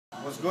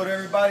What's good,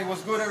 everybody?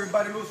 What's good,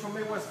 everybody? Louis from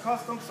Midwest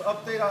Customs.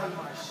 Update on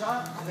my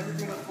shop and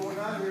everything that's going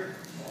on here.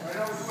 Right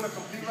now, we're doing a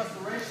complete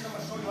restoration. I'm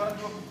going to show you how to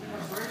do a complete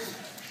restoration.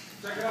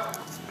 Check it out.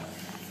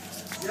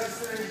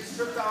 Yesterday, we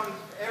stripped down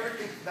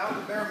everything down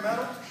to bare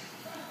metal.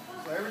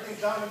 So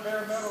everything's down to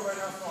bare metal right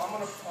now. So I'm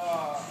going to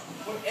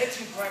put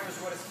etching primer is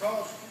what it's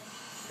called.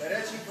 That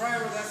etching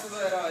primer, that's so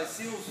that it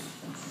seals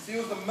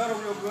the metal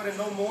real good and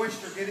no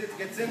moisture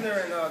gets in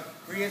there and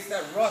creates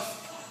that rust.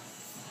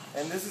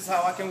 And this is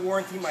how I can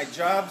warranty my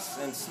jobs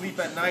and sleep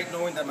at night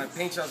knowing that my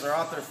paint jobs are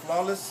out there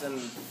flawless and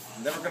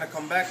never going to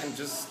come back, and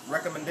just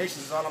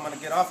recommendations is all I'm going to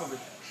get off of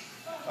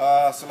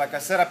it. So like I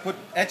said, I put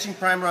etching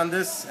primer on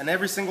this and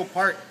every single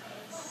part.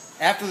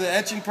 After the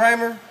etching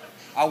primer,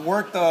 I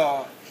work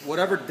the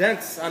whatever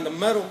dents on the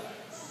metal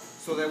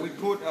so that we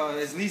put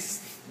at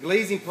least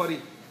glazing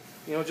putty,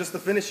 you know, just the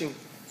finishing.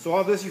 So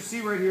all this you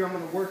see right here, I'm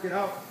going to work it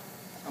out.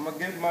 I'm going to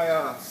get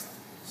my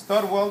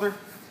stud welder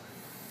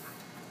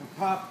and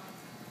pop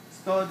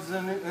studs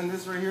in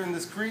this right here in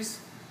this crease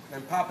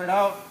and pop it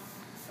out.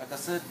 Like I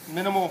said,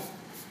 minimal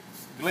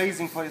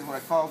glazing putty is what I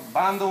call it.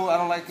 Bondo, I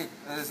don't like it.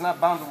 It's not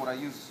Bondo what I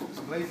use. It's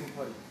glazing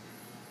putty.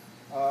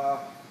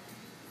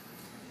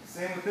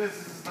 Same with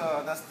this.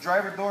 That's the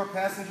driver door,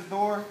 passenger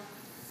door.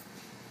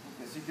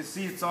 As you can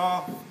see, it's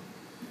all,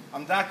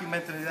 I'm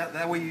documenting it.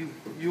 That way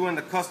you and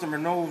the customer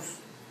knows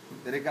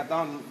that it got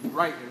done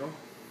right, you know.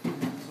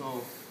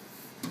 So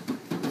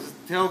this is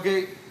the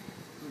tailgate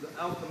to the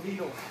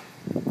Camino.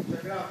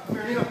 Check it out. Come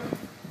here, Nino.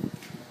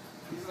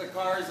 These are the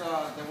cars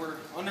that were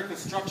under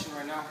construction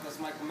right now. That's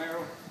my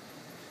Camino.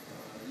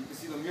 You can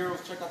see the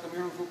murals. Check out the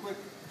murals real quick.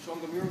 Show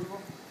them the murals, bro.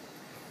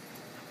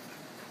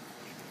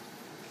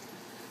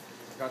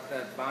 Got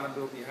that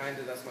Bonneville behind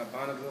it. That's my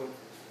Bonneville.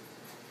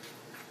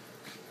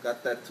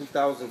 Got that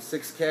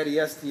 2006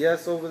 Caddy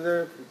STS over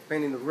there. We're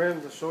painting the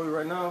rims. I'll show you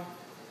right now.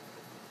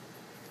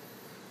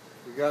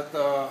 We got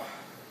the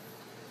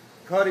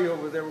Cuddy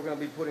over there. We're going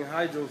to be putting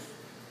hydros.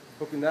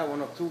 Hooking that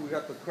one up too. We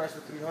got the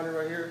Crusher 300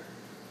 right here.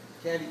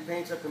 Candy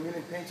paint job,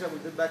 community paint job we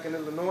did back in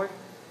Illinois.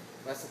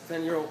 That's a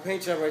 10-year-old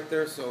paint job right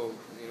there, so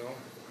you know,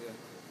 yeah,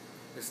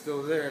 it's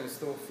still there and it's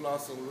still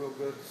flossing real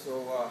good.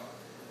 So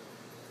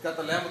got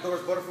the lambo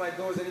doors, butterfly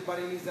doors.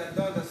 Anybody needs that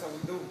done, that's how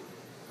we do.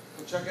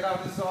 So check it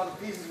out. This is all the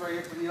pieces right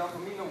here for the El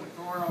Camino. We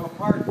throw it all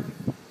apart,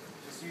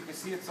 just so you can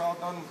see it's all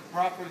done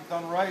properly,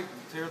 done right.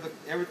 We tear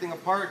everything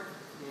apart.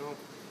 You know,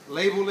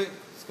 label it.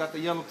 It's got the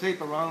yellow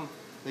tape around.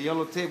 The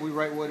yellow tape, we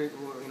write what it,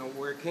 you know,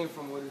 where it came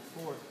from, what it's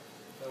for.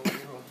 That way,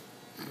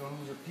 you don't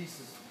lose your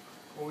pieces.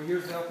 Over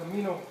here's the El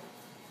Camino.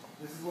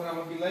 This is what I'm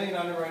going to be laying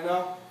on it right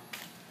now.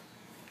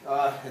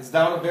 It's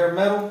down to bare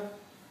metal.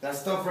 That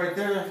stuff right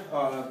there,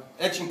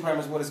 etching primer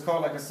is what it's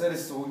called. Like I said,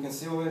 it's so we can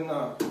seal in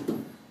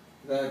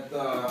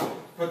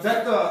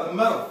protect the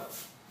metal.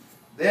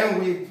 Then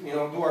we, you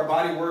know, do our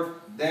body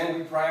work. Then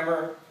we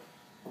primer.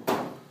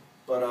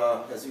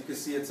 But as you can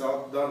see, it's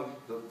all done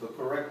the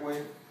correct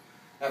way.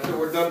 After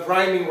we're done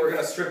priming, we're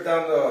going to strip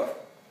down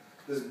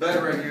this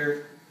bed right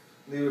here,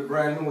 leave it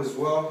brand new as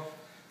well.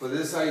 But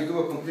this is how you do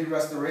a complete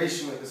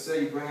restoration. Like I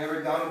said, you bring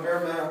everything down to bare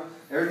metal.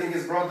 Everything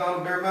gets brought down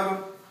to bare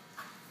metal.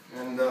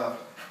 And,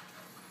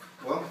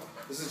 well,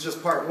 this is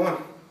just part one.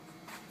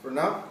 For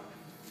now,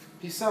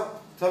 peace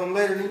out. Tell them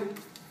later, Nino.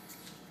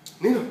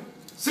 Nino,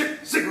 sit,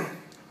 bro.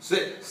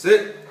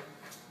 Sit.